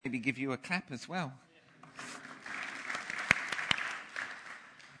maybe give you a clap as well.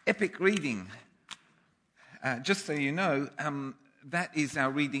 Epic reading. Just so you know, that is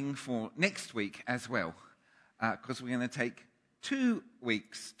our reading for next week as well, because we're going to take 2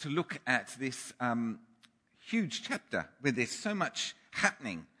 weeks to look at this huge chapter where there's so much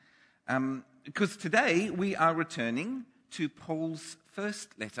happening. Because today we are returning to Paul's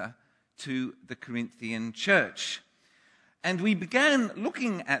first letter to the Corinthian church. And we began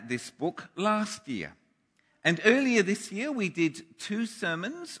looking at this book last year. And earlier this year we did 2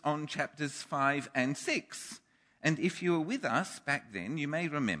 sermons on chapters 5 and 6. And if you were with us back then, you may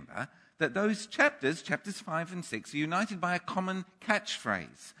remember that those chapters 5 and 6, are united by a common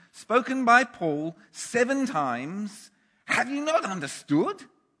catchphrase, spoken by Paul 7 times. Have you not understood?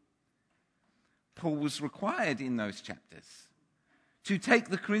 Paul was required in those chapters to take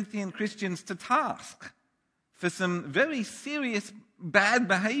the Corinthian Christians to task for some very serious bad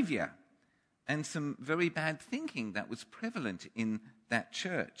behavior and some very bad thinking that was prevalent in that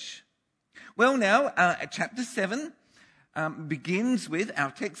church. Well, now, chapter 7 begins with,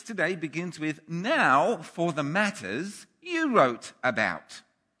 our text today begins with, now for the matters you wrote about.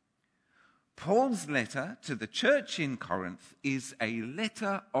 Paul's letter to the church in Corinth is a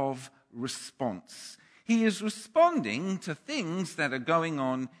letter of response. He is responding to things that are going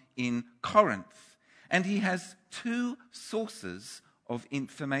on in Corinth, and he has 2 sources of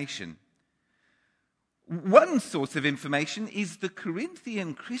information. One source of information is the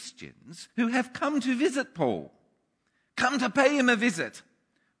Corinthian Christians who have come to visit Paul, come to pay him a visit.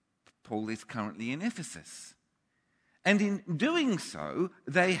 Paul is currently in Ephesus. And in doing so,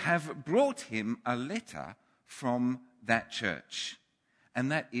 they have brought him a letter from that church. And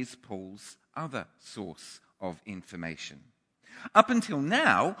that is Paul's other source of information. Up until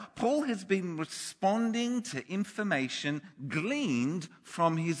now, Paul has been responding to information gleaned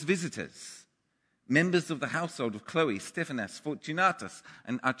from his visitors, members of the household of Chloe, Stephanas, Fortunatus,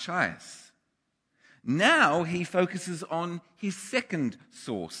 and Archias. Now he focuses on his second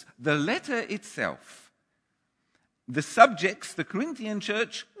source, the letter itself. The subjects the Corinthian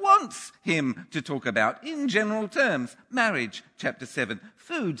church wants him to talk about in general terms: marriage, chapter 7,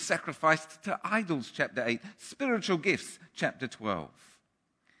 food sacrificed to idols, chapter 8, spiritual gifts, chapter 12.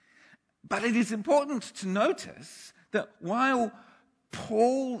 But it is important to notice that while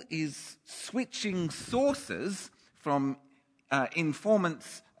Paul is switching sources from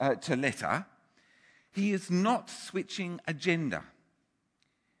informants to letter, he is not switching agenda.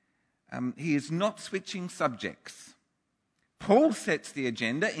 He is not switching subjects. Paul sets the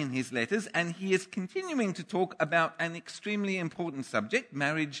agenda in his letters, and he is continuing to talk about an extremely important subject,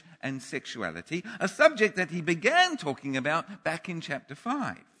 marriage and sexuality, a subject that he began talking about back in chapter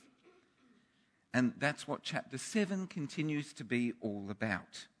 5. And that's what chapter 7 continues to be all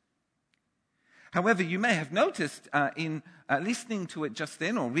about. However, you may have noticed in listening to it just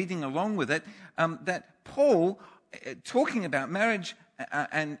then or reading along with it that Paul, talking about marriage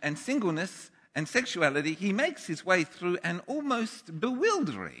and singleness and sexuality, he makes his way through an almost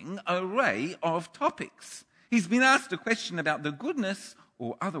bewildering array of topics. He's been asked a question about the goodness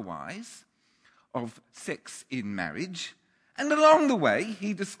or otherwise of sex in marriage, and along the way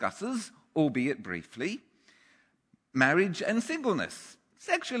he discusses, albeit briefly, marriage and singleness,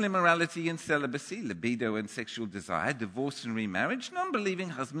 sexual immorality and celibacy, libido and sexual desire, divorce and remarriage,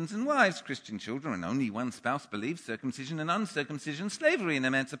 non-believing husbands and wives, Christian children and only one spouse believes, circumcision and uncircumcision, slavery and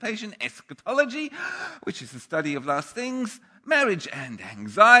emancipation, eschatology, which is the study of last things, marriage and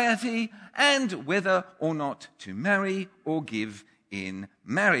anxiety, and whether or not to marry or give in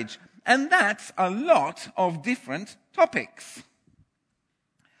marriage. And that's a lot of different topics.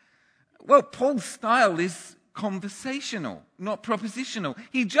 Well, Paul's style is conversational, not propositional.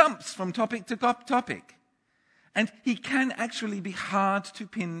 He jumps from topic to topic. And he can actually be hard to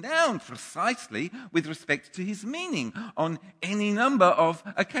pin down precisely with respect to his meaning on any number of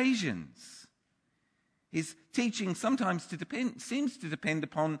occasions. His teaching sometimes seems to depend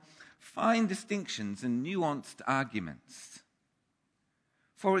upon fine distinctions and nuanced arguments.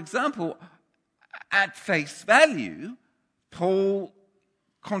 For example, at face value, Paul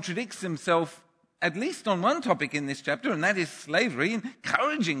contradicts himself at least on one topic in this chapter, and that is slavery,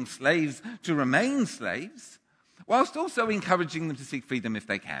 encouraging slaves to remain slaves, whilst also encouraging them to seek freedom if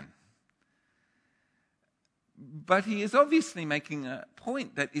they can. But he is obviously making a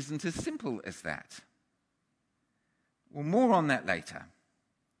point that isn't as simple as that. Well, more on that later.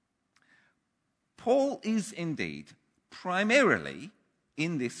 Paul is indeed primarily,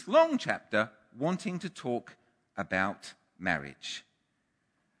 in this long chapter, wanting to talk about marriage.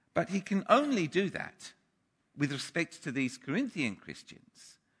 But he can only do that with respect to these Corinthian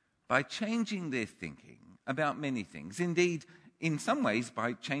Christians by changing their thinking about many things. Indeed, in some ways,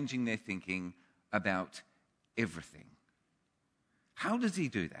 by changing their thinking about everything. How does he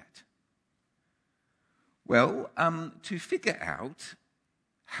do that? Well, to figure out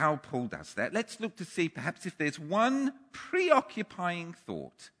how Paul does that, let's look to see perhaps if there's one preoccupying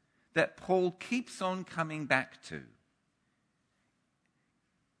thought that Paul keeps on coming back to.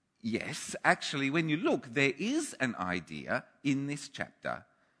 Yes, actually, when you look, there is an idea in this chapter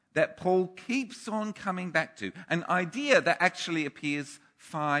that Paul keeps on coming back to, an idea that actually appears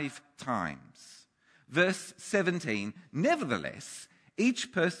 5 times. Verse 17, nevertheless,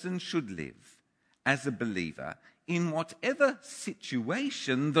 each person should live as a believer in whatever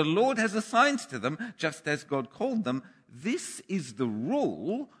situation the Lord has assigned to them, just as God called them. This is the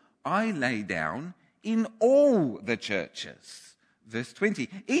rule I lay down in all the churches. Verse 20,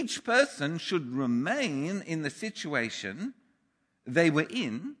 each person should remain in the situation they were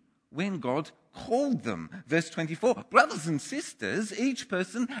in when God called them. Verse 24, brothers and sisters, each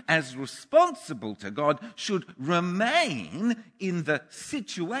person as responsible to God should remain in the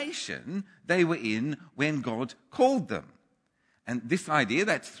situation they were in when God called them. And this idea,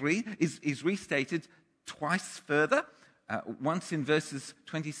 that's 3, is restated twice further. Once in verses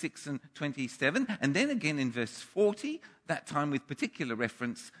 26 and 27, and then again in verse 40, that time with particular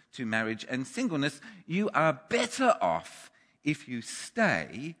reference to marriage and singleness. You are better off if you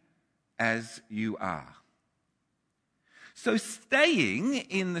stay as you are. So staying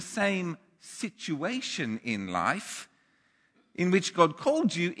in the same situation in life in which God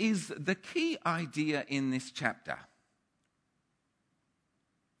called you is the key idea in this chapter.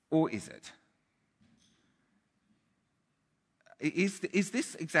 Or is it? Is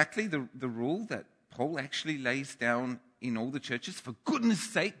this exactly the rule that Paul actually lays down in all the churches? For goodness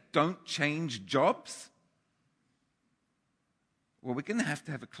sake, don't change jobs? Well, we're going to have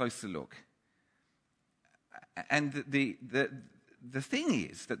a closer look. And the thing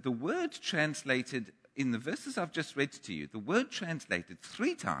is that the word translated in the verses I've just read to you, the word translated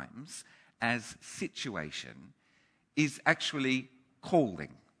 3 times as situation is actually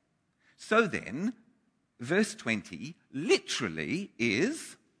calling. So then, verse 20 literally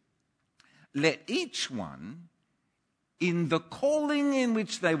is, let each one in the calling in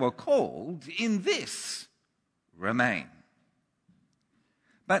which they were called, in this remain.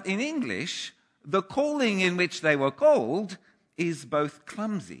 But in English, the calling in which they were called is both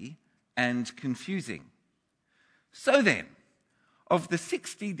clumsy and confusing. So then, of the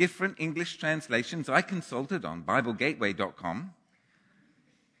 60 different English translations I consulted on BibleGateway.com,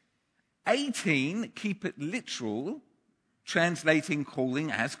 18 keep it literal, translating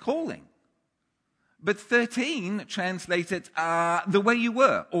calling as calling. But 13 translate it the way you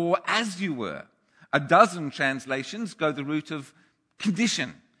were, or as you were. A dozen translations go the route of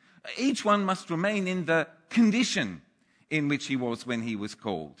condition. Each one must remain in the condition in which he was when he was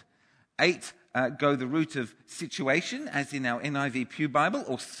called. 8 go the route of situation, as in our NIV Pew Bible,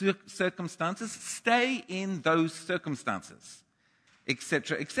 or circumstances. Stay in those circumstances,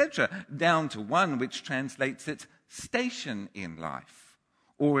 etc., etc., down to 1 which translates it station in life,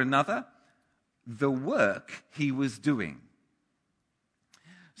 or another, the work he was doing.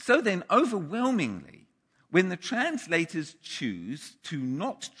 So then, overwhelmingly, when the translators choose to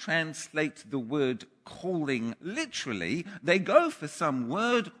not translate the word calling literally, they go for some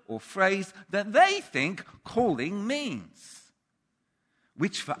word or phrase that they think calling means,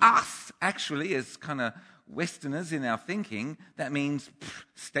 which for us, actually, as kind of Westerners in our thinking, that means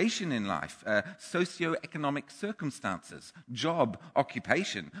station in life, socio-economic circumstances, job,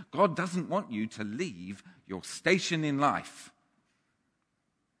 occupation. God doesn't want you to leave your station in life.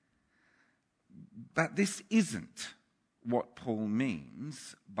 But this isn't what Paul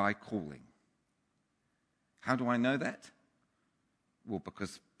means by calling. How do I know that? Well,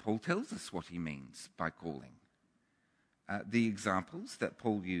 because Paul tells us what he means by calling. The examples that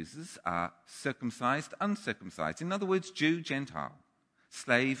Paul uses are circumcised, uncircumcised. In other words, Jew, Gentile,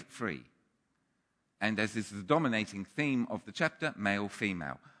 slave, free. And as is the dominating theme of the chapter, male,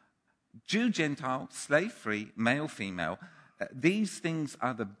 female. Jew, Gentile, slave, free, male, female. These things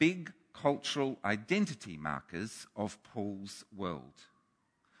are the big cultural identity markers of Paul's world.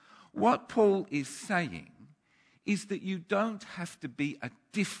 What Paul is saying is that you don't have to be a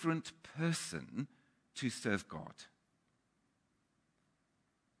different person to serve God.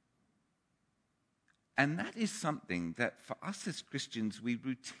 And that is something that for us as Christians we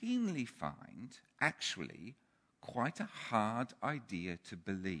routinely find actually quite a hard idea to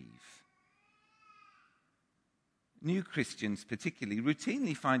believe. new Christians particularly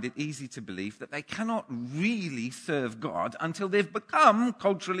routinely find it easy to believe that they cannot really serve God until they've become,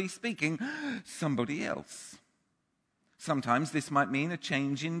 culturally speaking, somebody else. Sometimes this might mean a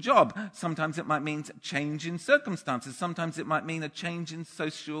change in job. Sometimes it might mean a change in circumstances. Sometimes it might mean a change in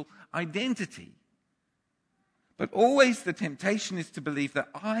social identity. But always the temptation is to believe that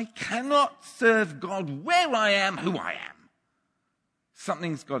I cannot serve God where I am, who I am.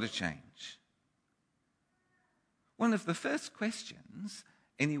 Something's got to change. One of the first questions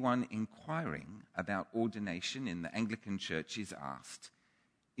anyone inquiring about ordination in the Anglican Church is asked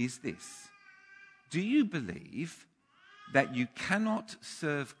is this: do you believe that you cannot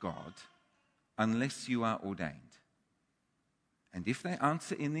serve God unless you are ordained? And if they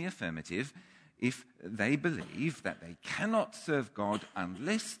answer in the affirmative, if they believe that they cannot serve God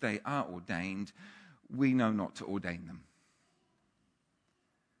unless they are ordained, we know not to ordain them.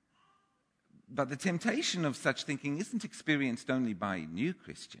 But the temptation of such thinking isn't experienced only by new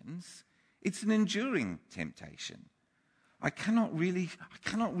Christians. It's an enduring temptation. I cannot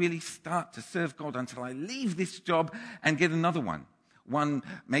really start to serve God until I leave this job and get another one. One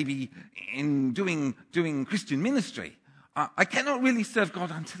maybe in doing Christian ministry. I cannot really serve God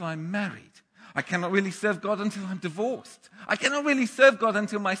until I'm married. I cannot really serve God until I'm divorced. I cannot really serve God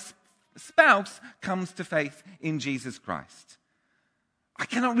until my spouse comes to faith in Jesus Christ. I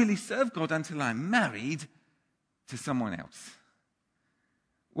cannot really serve God until I'm married to someone else.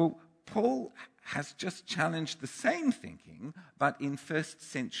 Well, Paul has just challenged the same thinking, but in first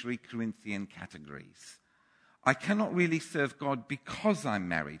century Corinthian categories. I cannot really serve God because I'm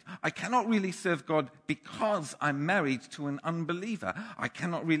married. I cannot really serve God because I'm married to an unbeliever. I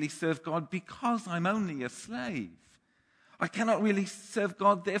cannot really serve God because I'm only a slave. I cannot really serve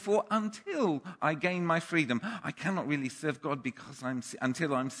God, therefore, until I gain my freedom. I cannot really serve God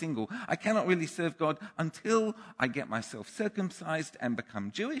until I'm single. I cannot really serve God until I get myself circumcised and become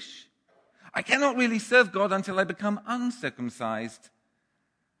Jewish. I cannot really serve God until I become uncircumcised,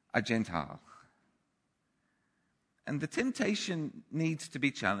 a Gentile. And the temptation needs to be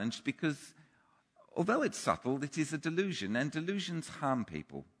challenged because, although it's subtle, it is a delusion, and delusions harm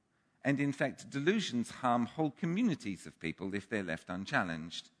people. And in fact, delusions harm whole communities of people if they're left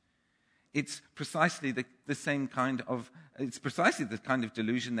unchallenged. It's precisely the kind of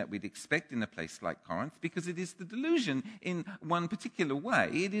delusion that we'd expect in a place like Corinth, because it is the delusion in one particular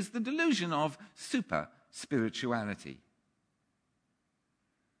way. It is the delusion of super spirituality.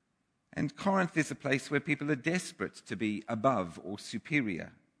 And Corinth is a place where people are desperate to be above or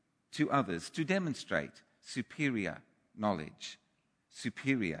superior to others, to demonstrate superior knowledge,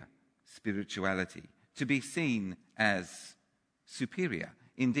 superior spirituality, to be seen as superior.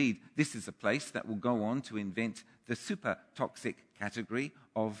 Indeed, this is a place that will go on to invent the super toxic category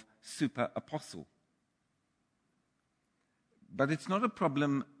of super apostle. But it's not a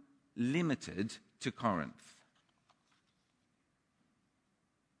problem limited to Corinth.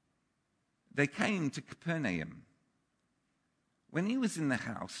 They came to Capernaum. When he was in the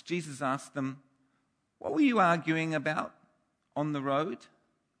house, Jesus asked them, "What were you arguing about on the road?"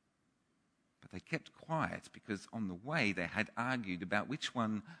 But they kept quiet because on the way they had argued about which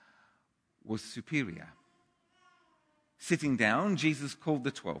one was superior. Sitting down, Jesus called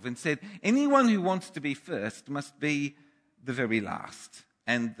the 12 and said, "Anyone who wants to be first must be the very last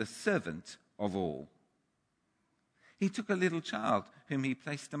and the servant of all." He took a little child whom he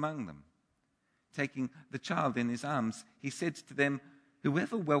placed among them. Taking the child in his arms, he said to them,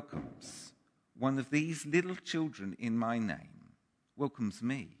 "Whoever welcomes one of these little children in my name welcomes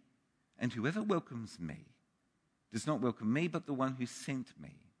me. And whoever welcomes me does not welcome me, but the one who sent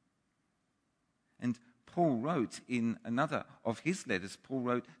me." And Paul wrote in another of his letters,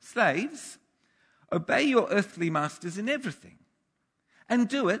 "Slaves, obey your earthly masters in everything, and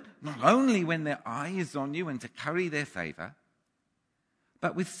do it not only when their eye is on you and to curry their favor,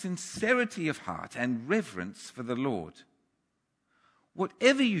 but with sincerity of heart and reverence for the Lord.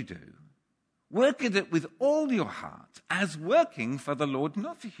 Whatever you do, work at it with all your heart, as working for the Lord,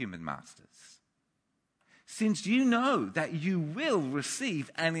 not for human masters, since you know that you will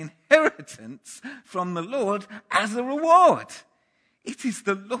receive an inheritance from the Lord as a reward. It is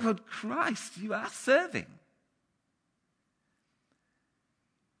the Lord Christ you are serving."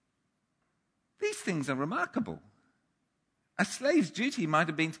 These things are remarkable. A slave's duty might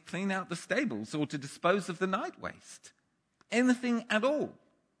have been to clean out the stables or to dispose of the night waste. Anything at all.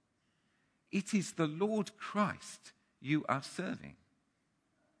 It is the Lord Christ you are serving.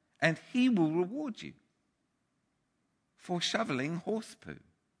 And he will reward you for shoveling horse poo.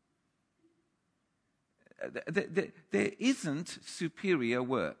 There isn't superior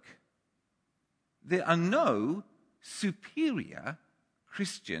work. There are no superior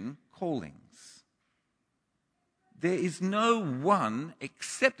Christian callings. There is no one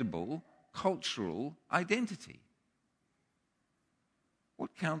acceptable cultural identity.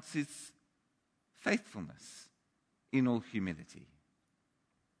 What counts is faithfulness in all humility.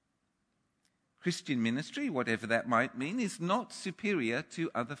 Christian ministry, whatever that might mean, is not superior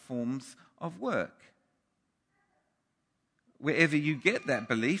to other forms of work. Wherever you get that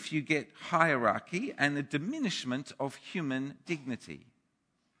belief, you get hierarchy and a diminishment of human dignity.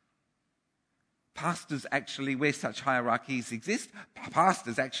 Pastors actually, where such hierarchies exist,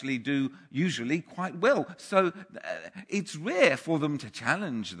 pastors actually do usually quite well. So it's rare for them to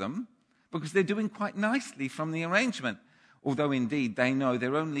challenge them because they're doing quite nicely from the arrangement. Although indeed they know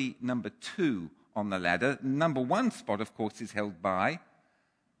they're only number 2 on the ladder. Number 1 spot, of course, is held by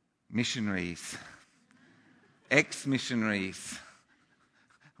missionaries, ex-missionaries.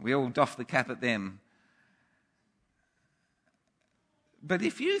 We all doff the cap at them. But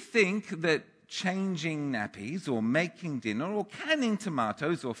if you think that changing nappies or making dinner or canning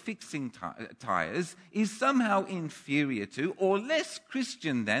tomatoes or fixing tires is somehow inferior to or less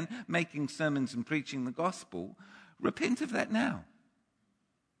Christian than making sermons and preaching the gospel, repent of that now.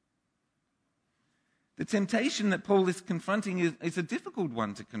 The temptation that Paul is confronting is a difficult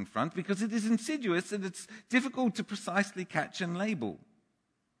one to confront because it is insidious and it's difficult to precisely catch and label.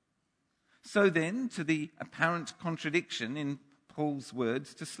 So then, to the apparent contradiction in Paul's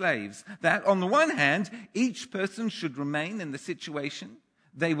words to slaves, that on the one hand, each person should remain in the situation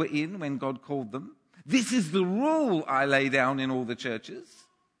they were in when God called them. This is the rule I lay down in all the churches.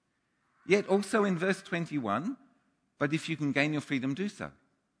 Yet also in verse 21, but if you can gain your freedom, do so.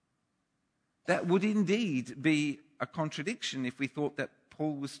 That would indeed be a contradiction if we thought that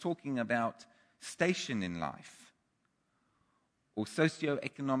Paul was talking about station in life, or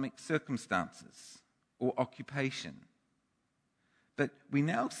socio-economic circumstances, or occupation. But we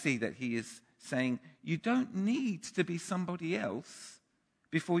now see that he is saying you don't need to be somebody else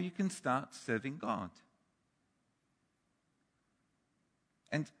before you can start serving God.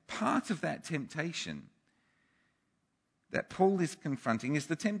 And part of that temptation that Paul is confronting is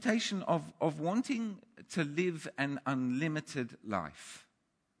the temptation of wanting to live an unlimited life.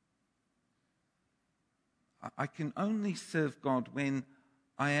 I can only serve God when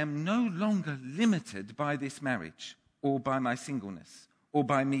I am no longer limited by this marriage, or by my singleness, or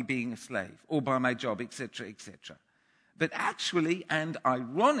by me being a slave, or by my job, etc., etc. But actually, and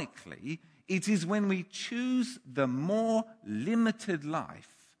ironically, it is when we choose the more limited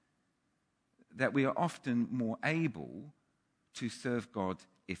life that we are often more able to serve God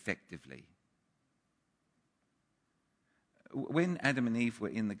effectively. When Adam and Eve were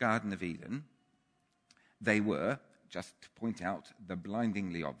in the Garden of Eden, they were, just to point out the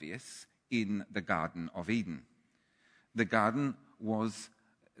blindingly obvious, in the Garden of Eden. The garden was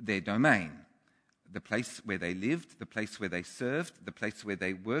their domain, the place where they lived, the place where they served, the place where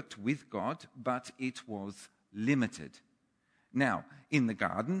they worked with God, but it was limited. Now, in the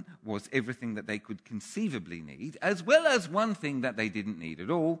garden was everything that they could conceivably need, as well as one thing that they didn't need at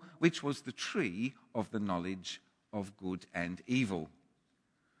all, which was the tree of the knowledge of good and evil.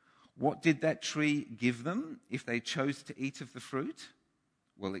 What did that tree give them if they chose to eat of the fruit?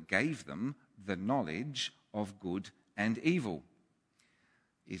 Well, it gave them the knowledge of good and evil.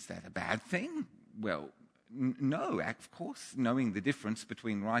 Is that a bad thing? Well, no, of course. Knowing the difference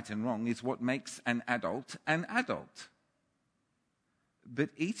between right and wrong is what makes an adult an adult. But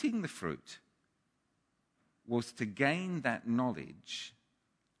eating the fruit was to gain that knowledge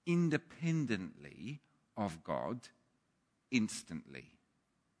independently of God instantly.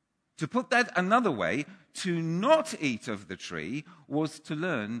 To put that another way, to not eat of the tree was to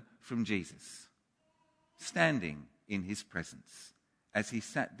learn from Jesus, standing in his presence as he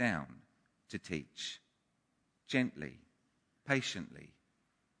sat down to teach, gently, patiently,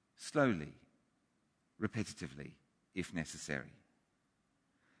 slowly, repetitively, if necessary.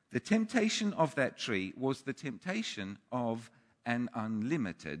 The temptation of that tree was the temptation of an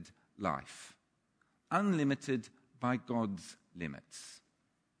unlimited life, unlimited by God's limits.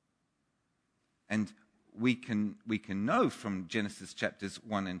 And we can know from Genesis chapters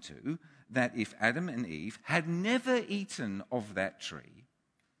 1 and 2 that if Adam and Eve had never eaten of that tree,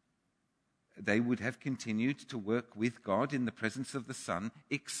 they would have continued to work with God in the presence of the Son,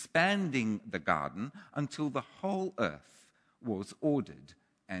 expanding the garden until the whole earth was ordered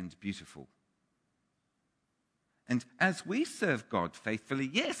and beautiful. And as we serve God faithfully,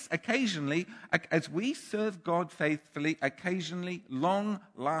 yes, occasionally, as we serve God faithfully, occasionally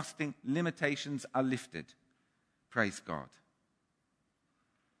long-lasting limitations are lifted. Praise God.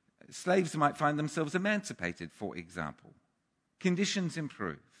 Slaves might find themselves emancipated, for example. Conditions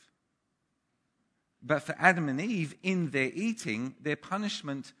improve. But for Adam and Eve, in their eating, their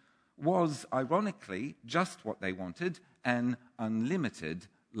punishment was, ironically, just what they wanted, an unlimited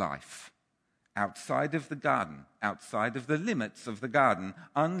life. Outside of the garden, outside of the limits of the garden,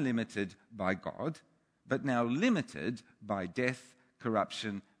 unlimited by God, but now limited by death,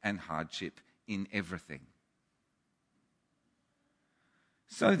 corruption, and hardship in everything.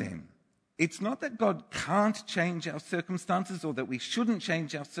 So then, it's not that God can't change our circumstances or that we shouldn't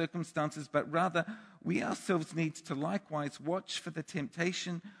change our circumstances, but rather we ourselves need to likewise watch for the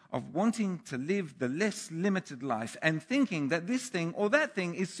temptation of wanting to live the less limited life and thinking that this thing or that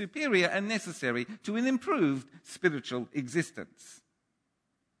thing is superior and necessary to an improved spiritual existence.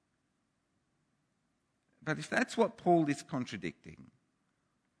 But if that's what Paul is contradicting,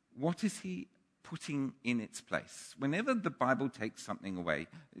 what is he putting in its place? Whenever the Bible takes something away,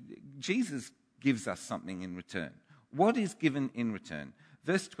 Jesus gives us something in return. What is given in return?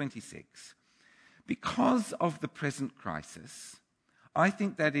 Verse 26. Because of the present crisis, I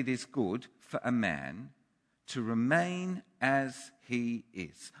think that it is good for a man to remain as he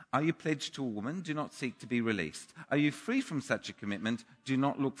is. Are you pledged to a woman? Do not seek to be released. Are you free from such a commitment? Do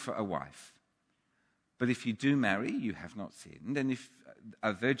not look for a wife. But if you do marry, you have not sinned. And if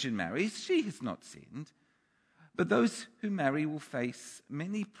a virgin marries, she has not sinned. But those who marry will face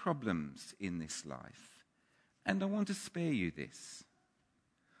many problems in this life. And I want to spare you this.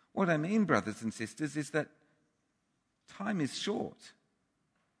 What I mean, brothers and sisters, is that time is short.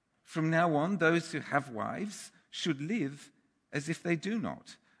 From now on, those who have wives should live as if they do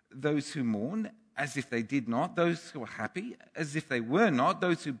not. Those who mourn, as if they did not. Those who are happy, as if they were not.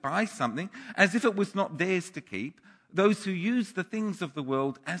 Those who buy something, as if it was not theirs to keep. Those who use the things of the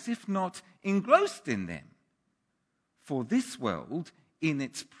world, as if not engrossed in them. For this world, in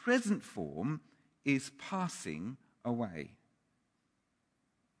its present form, is passing away.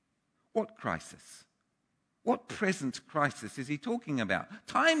 What crisis? What present crisis is he talking about?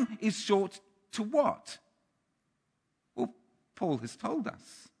 Time is short to what? Well, Paul has told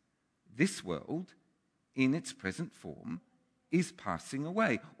us. This world, in its present form, is passing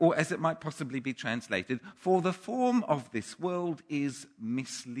away. Or as it might possibly be translated, for the form of this world is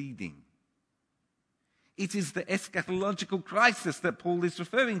misleading. It is the eschatological crisis that Paul is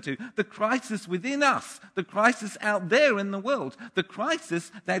referring to. The crisis within us. The crisis out there in the world. The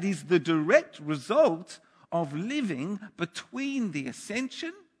crisis that is the direct result of living between the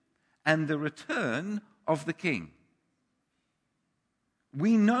ascension and the return of the King.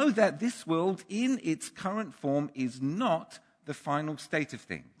 We know that this world in its current form is not the final state of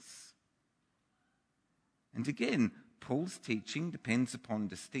things. And again, Paul's teaching depends upon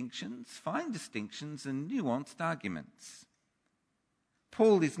distinctions, fine distinctions, and nuanced arguments.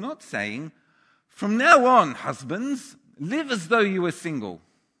 Paul is not saying, from now on, husbands, live as though you were single.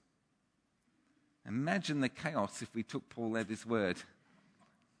 Imagine the chaos if we took Paul at his word.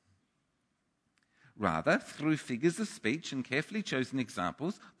 Rather, through figures of speech and carefully chosen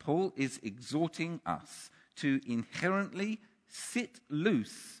examples, Paul is exhorting us to inherently sit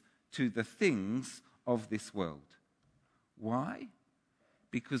loose to the things of this world. Why?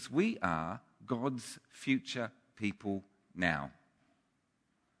 Because we are God's future people now.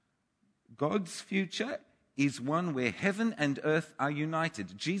 God's future is one where heaven and earth are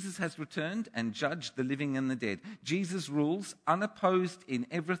united. Jesus has returned and judged the living and the dead. Jesus rules unopposed in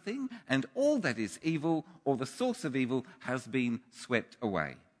everything, and all that is evil or the source of evil has been swept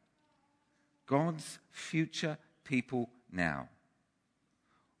away. God's future people now.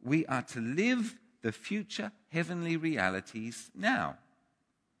 We are to live the future heavenly realities now.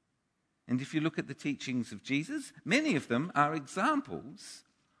 And if you look at the teachings of Jesus, many of them are examples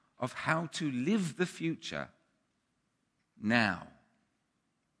of how to live the future now.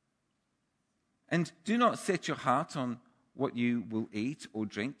 And do not set your heart on what you will eat or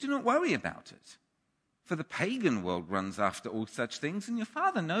drink. Do not worry about it. For the pagan world runs after all such things, and your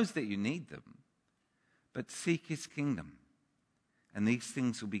Father knows that you need them. But seek his kingdom, and these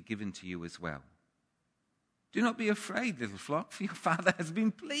things will be given to you as well. Do not be afraid, little flock, for your Father has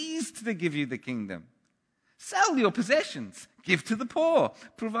been pleased to give you the kingdom. Sell your possessions, give to the poor,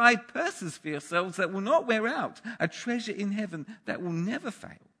 provide purses for yourselves that will not wear out, a treasure in heaven that will never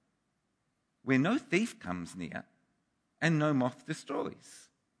fail, where no thief comes near and no moth destroys.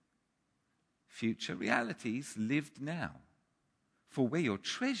 Future realities lived now, for where your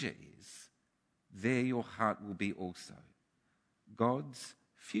treasure is, there your heart will be also. God's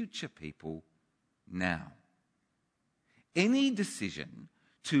future people now. Any decision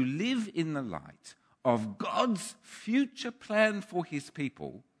to live in the light of God's future plan for his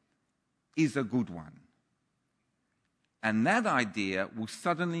people is a good one. And that idea will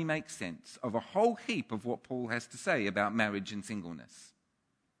suddenly make sense of a whole heap of what Paul has to say about marriage and singleness.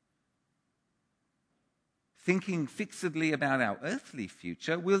 Thinking fixedly about our earthly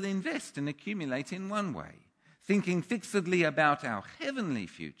future, we'll invest and accumulate in one way. Thinking fixedly about our heavenly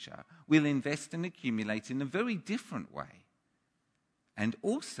future, we'll invest and accumulate in a very different way. And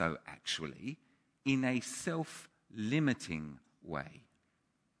also, actually, in a self-limiting way.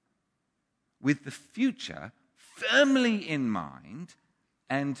 With the future firmly in mind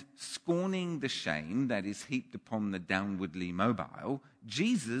and scorning the shame that is heaped upon the downwardly mobile,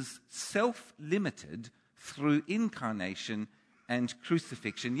 Jesus self-limited through incarnation and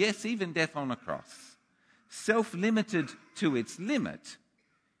crucifixion, yes, even death on a cross, self-limited to its limit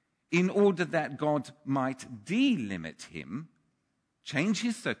in order that God might delimit him, change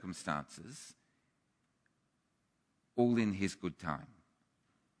his circumstances, all in his good time.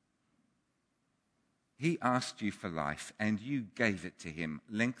 He asked you for life, and you gave it to him,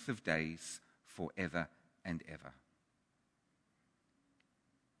 length of days, forever and ever.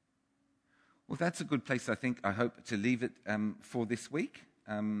 Well, that's a good place, I hope, to leave it for this week.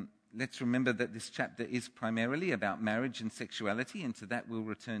 Let's remember that this chapter is primarily about marriage and sexuality, and to that we'll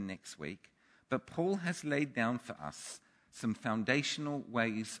return next week. But Paul has laid down for us some foundational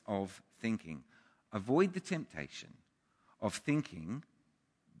ways of thinking. Avoid the temptation of thinking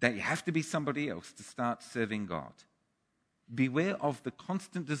that you have to be somebody else to start serving God. Beware of the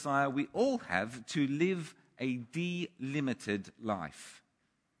constant desire we all have to live a delimited life.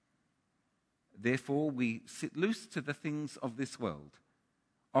 Therefore, we sit loose to the things of this world,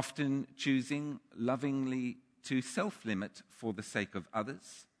 often choosing lovingly to self-limit for the sake of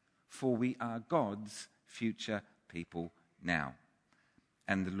others, for we are God's future people now.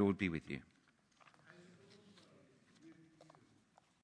 And the Lord be with you.